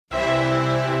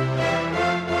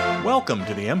Welcome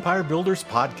to the Empire Builders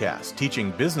Podcast,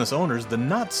 teaching business owners the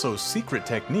not-so-secret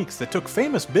techniques that took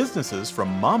famous businesses from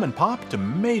mom and pop to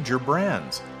major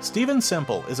brands. Stephen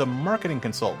Semple is a marketing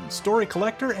consultant, story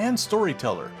collector, and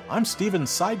storyteller. I'm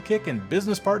Stephen's sidekick and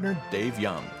business partner, Dave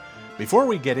Young. Before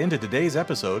we get into today's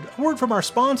episode, a word from our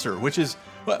sponsor, which is,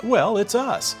 well, it's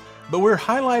us. But we're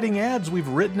highlighting ads we've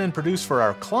written and produced for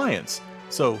our clients.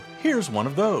 So here's one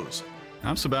of those.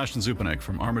 I'm Sebastian Zupanek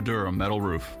from Armadura Metal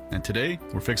Roof, and today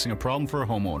we're fixing a problem for a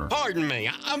homeowner. Pardon me,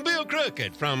 I'm Bill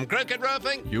Crooked from Crooked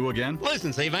Roofing. You again? Listen,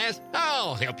 Seabass,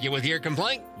 I'll help you with your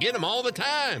complaint. Get them all the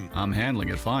time. I'm handling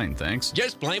it fine, thanks.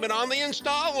 Just blame it on the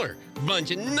installer.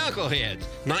 Bunch of knuckleheads.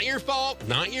 Not your fault,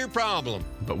 not your problem.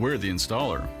 But we're the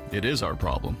installer. It is our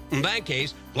problem. In that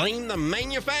case, blame the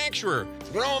manufacturer.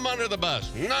 Throw them under the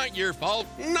bus. Not your fault,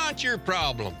 not your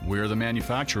problem. We're the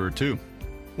manufacturer, too.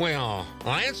 Well,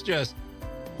 that's just...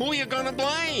 Who are you gonna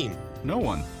blame? No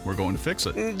one. We're going to fix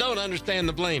it. Don't understand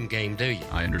the blame game, do you?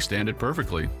 I understand it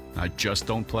perfectly. I just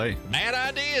don't play. Bad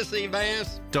idea,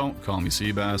 Seabass. Don't call me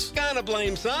Seabass. Gotta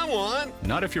blame someone.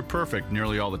 Not if you're perfect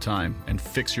nearly all the time, and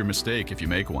fix your mistake if you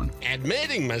make one.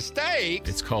 Admitting mistakes?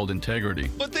 It's called integrity.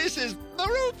 But this is the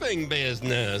roofing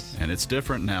business. And it's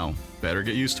different now. Better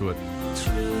get used to it.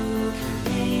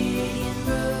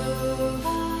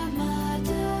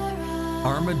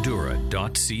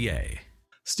 Armadura.ca.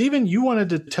 Stephen, you wanted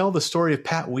to tell the story of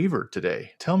Pat Weaver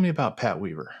today. Tell me about Pat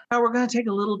Weaver. Now we're going to take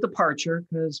a little departure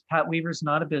because Pat Weaver's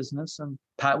not a business and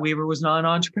Pat Weaver was not an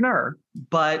entrepreneur.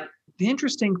 But the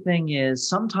interesting thing is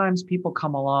sometimes people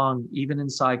come along, even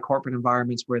inside corporate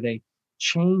environments, where they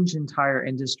change entire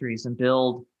industries and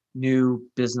build new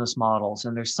business models.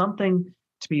 And there's something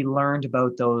to be learned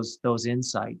about those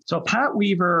insights. So Pat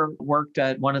Weaver worked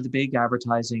at one of the big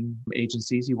advertising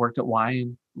agencies. He worked at Y&R,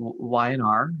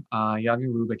 Young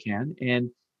and Rubicam.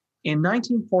 And in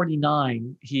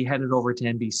 1949, he headed over to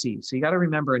NBC. So you got to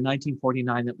remember in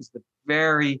 1949, that was the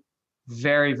very,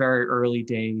 very, very early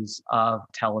days of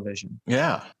television.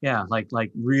 Yeah. Yeah, like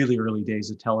really early days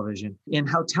of television. And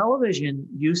how television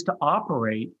used to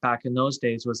operate back in those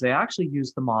days was they actually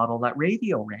used the model that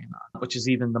radio ran on, which is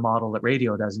even the model that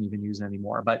radio doesn't even use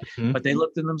anymore. But they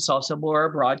looked at themselves and said, well, we're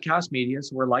a broadcast media,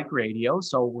 so we're like radio,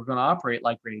 so we're going to operate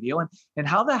like radio. And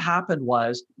how that happened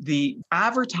was the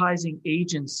advertising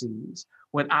agencies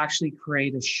would actually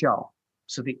create a show.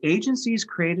 So the agencies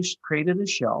created a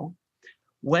show,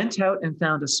 went out and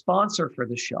found a sponsor for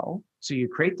the show. So you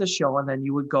create the show and then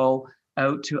you would go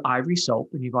out to Ivory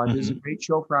Soap and you go, there's a great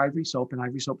show for Ivory Soap, and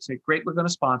Ivory Soap would say, great, we're going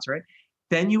to sponsor it.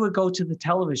 Then you would go to the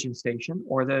television station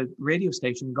or the radio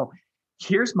station and go,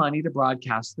 here's money to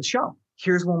broadcast the show.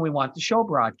 Here's when we want the show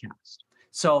broadcast.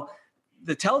 So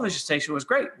the television station was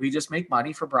great. We just make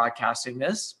money for broadcasting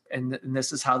this. And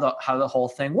this is how the whole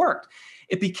thing worked.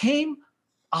 It became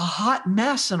a hot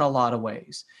mess in a lot of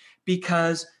ways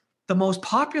because the most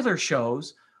popular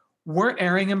shows weren't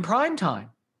airing in prime time.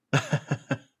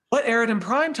 What aired in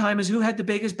prime time is who had the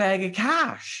biggest bag of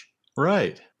cash.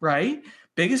 Right.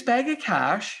 Biggest bag of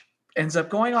cash ends up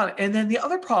going on. And then the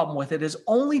other problem with it is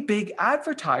only big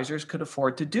advertisers could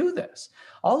afford to do this.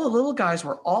 All the little guys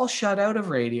were all shut out of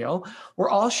radio, were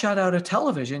all shut out of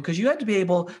television because you had to be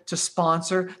able to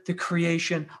sponsor the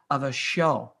creation of a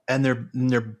show. And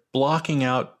they're blocking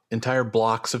out entire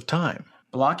blocks of time.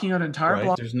 Blocking out entire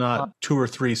blocks. There's not 2 or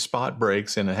 3 spot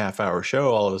breaks in a half-hour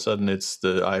show. All of a sudden, it's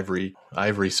the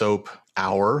Ivory Soap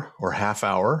hour or half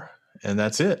hour, and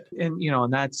that's it. And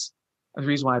and that's the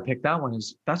reason why I picked that one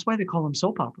is that's why they call them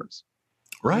soap operas.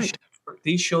 Right.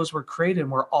 These shows were created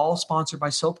and were all sponsored by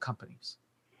soap companies.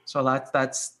 So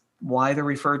that's why they're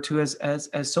referred to as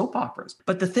soap operas.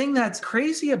 But the thing that's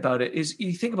crazy about it is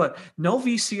you think about no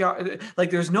VCR, like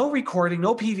there's no recording,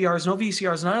 no PVRs, no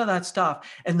VCRs, none of that stuff.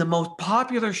 And the most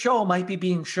popular show might be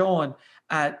being shown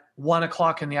at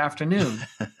 1:00 in the afternoon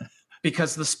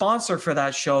because the sponsor for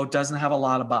that show doesn't have a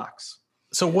lot of bucks.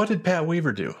 So what did Pat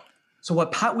Weaver do? So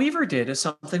what Pat Weaver did is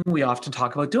something we often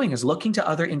talk about doing is looking to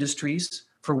other industries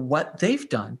for what they've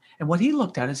done. And what he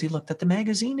looked at is he looked at the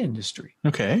magazine industry.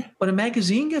 Okay. When a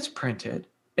magazine gets printed,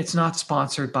 it's not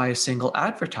sponsored by a single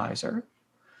advertiser.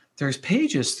 There's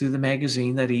pages through the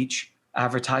magazine that each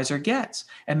advertiser gets.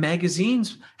 And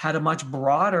magazines had a much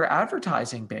broader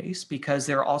advertising base because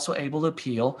they're also able to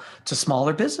appeal to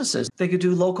smaller businesses. They could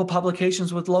do local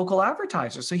publications with local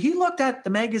advertisers. So he looked at the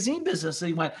magazine business and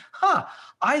he went,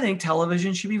 I think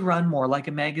television should be run more like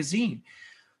a magazine.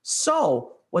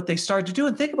 So what they started to do,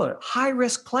 and think about it, high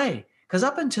risk play. Because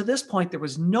up until this point, there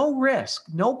was no risk,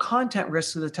 no content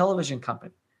risk to the television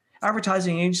company.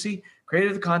 Advertising agency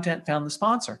created the content, found the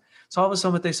sponsor. So all of a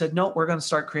sudden what they said, no, we're going to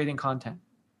start creating content.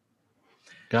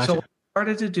 Gotcha. So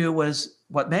started to do was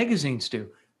what magazines do: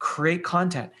 create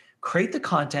content, create the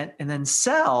content, and then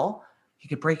sell. You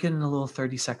could break it into little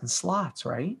 30-second slots,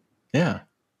 right? Yeah.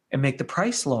 And make the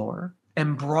price lower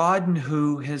and broaden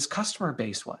who his customer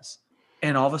base was.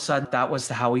 And all of a sudden, that was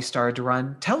how he started to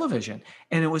run television.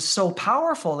 And it was so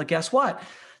powerful that guess what?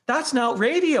 That's now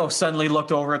radio suddenly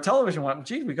looked over at television and went,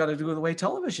 gee, we got to do it the way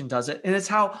television does it. And it's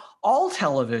how all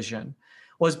television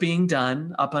was being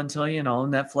done up until,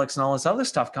 Netflix and all this other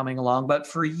stuff coming along. But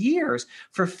for years,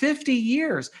 for 50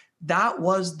 years, that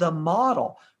was the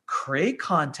model. Create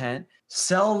content,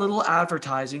 sell little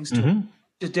advertisings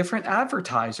to different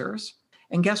advertisers.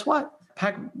 And guess what?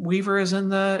 Pat Weaver is in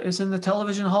the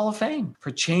Television Hall of Fame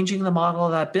for changing the model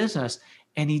of that business.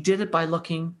 And he did it by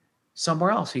looking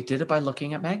somewhere else. He did it by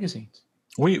looking at magazines.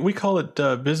 We call it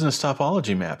business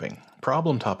topology mapping,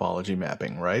 problem topology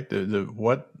mapping, right?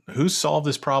 Who solved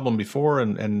this problem before,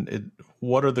 and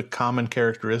what are the common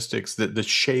characteristics, the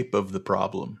shape of the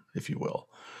problem, if you will.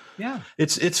 Yeah,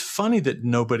 it's funny that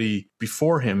nobody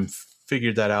before him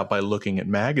figured that out by looking at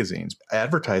magazines.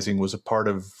 Advertising was a part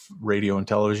of radio and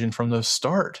television from the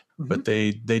start, but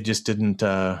they just didn't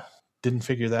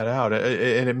figure that out,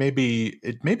 and it may be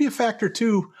a factor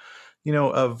too.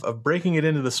 Of breaking it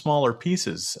into the smaller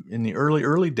pieces. In the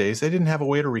early days, they didn't have a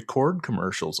way to record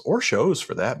commercials or shows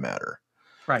for that matter.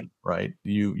 Right.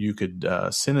 You could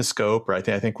cinescope, right?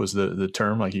 I think was the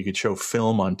term. Like you could show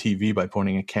film on TV by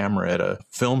pointing a camera at a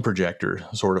film projector,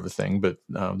 sort of a thing. But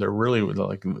there really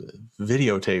like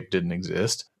videotape didn't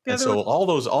exist. Yeah, and so all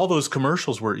those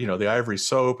commercials were, the Ivory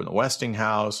Soap and the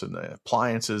Westinghouse and the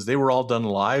appliances, they were all done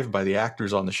live by the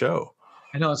actors on the show.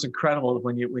 I know, it's incredible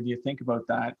when you think about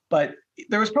that. But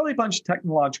there was probably a bunch of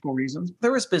technological reasons.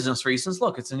 There was business reasons.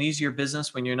 Look, it's an easier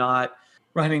business when you're not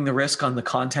running the risk on the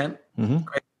content, creating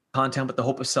content with the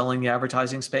hope of selling the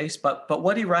advertising space. But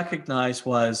what he recognized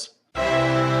was...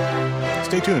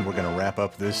 Stay tuned. We're going to wrap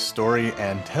up this story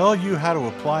and tell you how to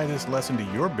apply this lesson to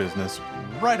your business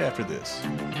right after this.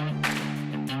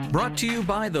 Brought to you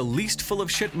by the Least Full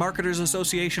of Shit Marketers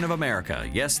Association of America.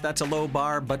 Yes, that's a low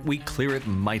bar, but we clear it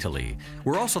mightily.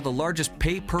 We're also the largest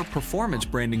pay-per-performance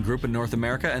branding group in North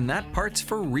America, and that part's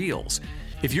for reals.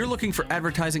 If you're looking for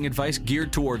advertising advice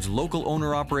geared towards local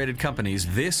owner-operated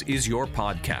companies, this is your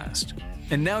podcast.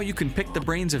 And now you can pick the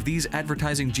brains of these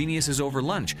advertising geniuses over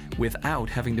lunch without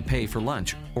having to pay for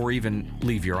lunch or even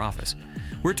leave your office.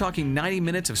 We're talking 90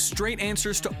 minutes of straight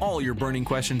answers to all your burning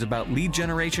questions about lead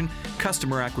generation,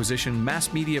 customer acquisition,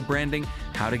 mass media branding,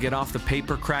 how to get off the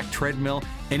paper crack treadmill,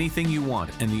 anything you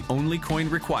want. And the only coin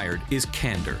required is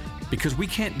candor. Because we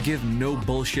can't give no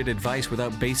bullshit advice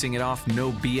without basing it off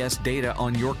no BS data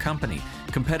on your company,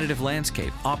 competitive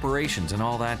landscape, operations, and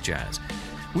all that jazz.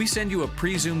 We send you a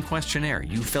pre-Zoom questionnaire.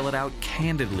 You fill it out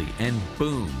candidly, and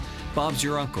boom. Bob's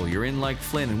your uncle, you're in like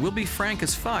Flynn, and we'll be frank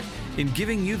as fuck in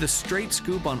giving you the straight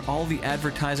scoop on all the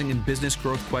advertising and business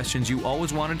growth questions you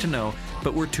always wanted to know,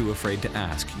 but were too afraid to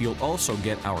ask. You'll also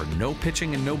get our no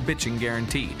pitching and no bitching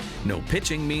guarantee. No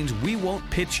pitching means we won't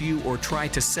pitch you or try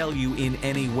to sell you in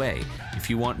any way. If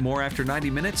you want more after 90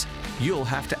 minutes, you'll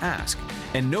have to ask.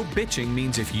 And no bitching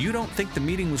means if you don't think the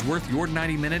meeting was worth your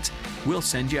 90 minutes, we'll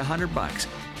send you $100.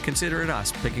 Consider it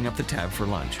us picking up the tab for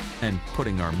lunch and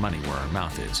putting our money where our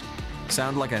mouth is.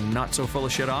 Sound like a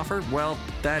not-so-full-of-shit offer? Well,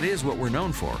 that is what we're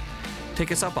known for.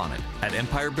 Take us up on it at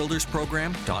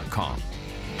empirebuildersprogram.com.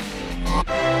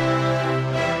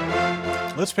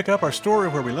 Let's pick up our story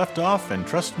where we left off, and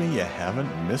trust me, you haven't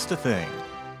missed a thing.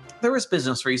 There was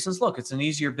business reasons. Look, it's an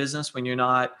easier business when you're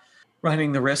not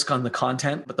running the risk on the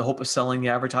content with the hope of selling the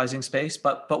advertising space.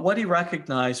 But what he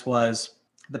recognized was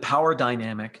the power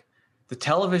dynamic. The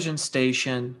television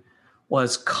station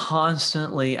was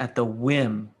constantly at the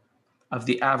whim of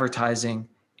the advertising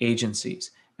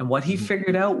agencies. And what he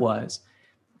figured out was,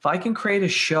 if I can create a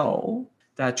show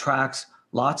that attracts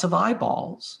lots of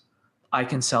eyeballs, I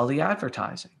can sell the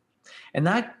advertising. And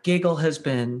that giggle has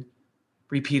been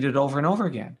repeated over and over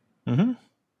again.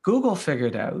 Google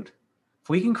figured out, if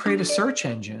we can create a search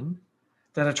engine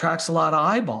that attracts a lot of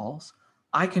eyeballs,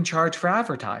 I can charge for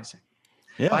advertising.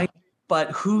 Yeah.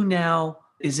 But who now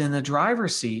is in the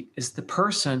driver's seat is the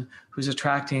person who's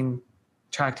attracting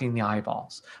the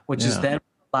eyeballs, which is then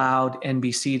allowed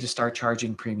NBC to start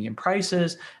charging premium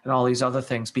prices and all these other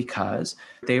things because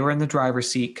they were in the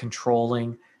driver's seat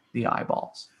controlling the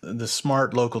eyeballs. The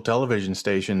smart local television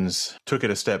stations took it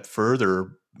a step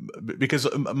further because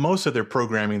most of their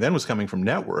programming then was coming from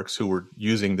networks who were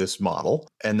using this model.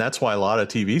 And that's why a lot of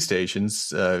TV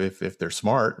stations, if they're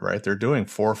smart, right, they're doing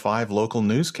 4 or 5 local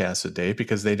newscasts a day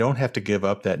because they don't have to give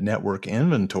up that network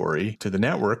inventory to the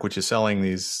network, which is selling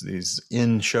these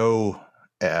in-show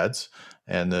ads,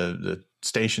 and the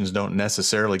stations don't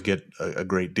necessarily get a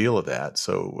great deal of that.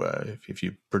 So if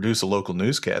you produce a local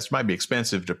newscast, it might be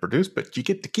expensive to produce, but you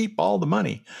get to keep all the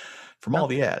money from all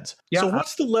the ads. Yeah. So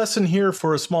what's the lesson here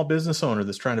for a small business owner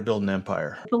that's trying to build an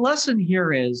empire? The lesson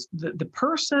here is the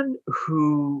person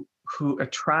who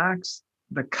attracts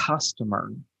the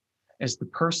customer is the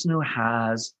person who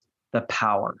has the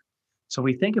power. So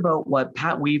we think about what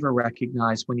Pat Weaver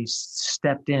recognized when he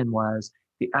stepped in was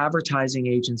the advertising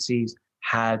agencies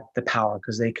had the power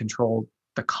because they controlled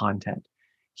the content.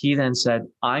 He then said,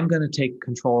 I'm going to take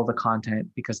control of the content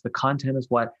because the content is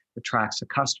what attracts a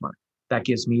customer. That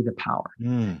gives me the power.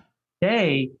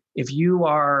 Today, if you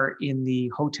are in the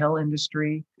hotel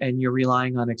industry and you're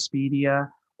relying on Expedia,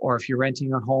 or if you're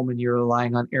renting a home and you're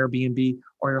relying on Airbnb,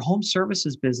 or your home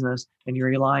services business and you're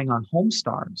relying on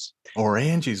HomeStars, or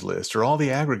Angie's List, or all the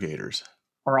aggregators,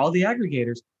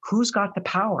 who's got the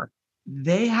power?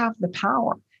 They have the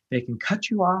power. They can cut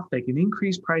you off. They can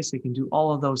increase price. They can do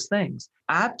all of those things.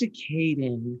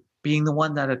 Abdicating, being the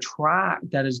one that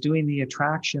is doing the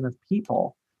attraction of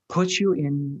people, puts you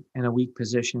in a weak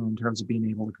position in terms of being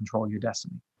able to control your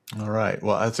destiny. All right.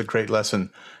 Well, that's a great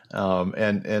lesson.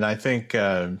 And I think,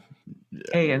 for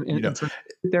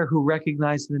there who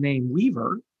recognized the name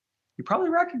Weaver, you probably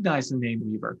recognize the name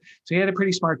Weaver. So he had a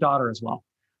pretty smart daughter as well.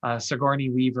 Sigourney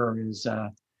Weaver is,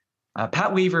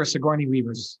 Pat Weaver, Sigourney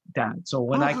Weaver's dad. So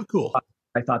when I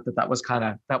thought that was kind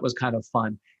of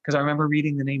fun because I remember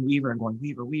reading the name Weaver and going,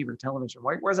 Weaver television.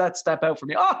 Where's that step out for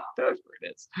me? Oh, there's where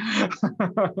it is.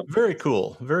 Very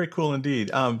cool indeed.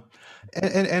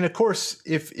 And of course,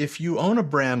 if you own a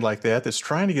brand like that that's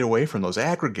trying to get away from those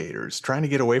aggregators, trying to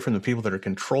get away from the people that are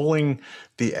controlling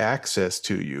the access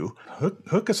to you,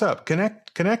 hook us up,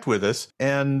 connect with us,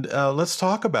 and let's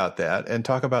talk about that and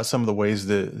talk about some of the ways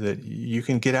that you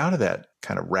can get out of that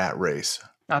kind of rat race.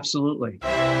 Absolutely.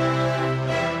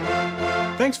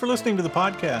 Thanks for listening to the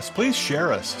podcast. Please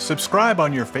share us, subscribe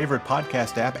on your favorite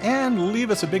podcast app, and leave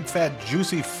us a big, fat,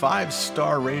 juicy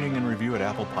 5-star rating and review at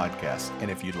Apple Podcasts. And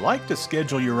if you'd like to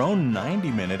schedule your own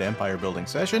 90-minute empire building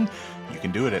session, you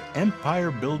can do it at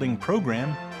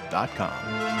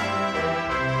empirebuildingprogram.com.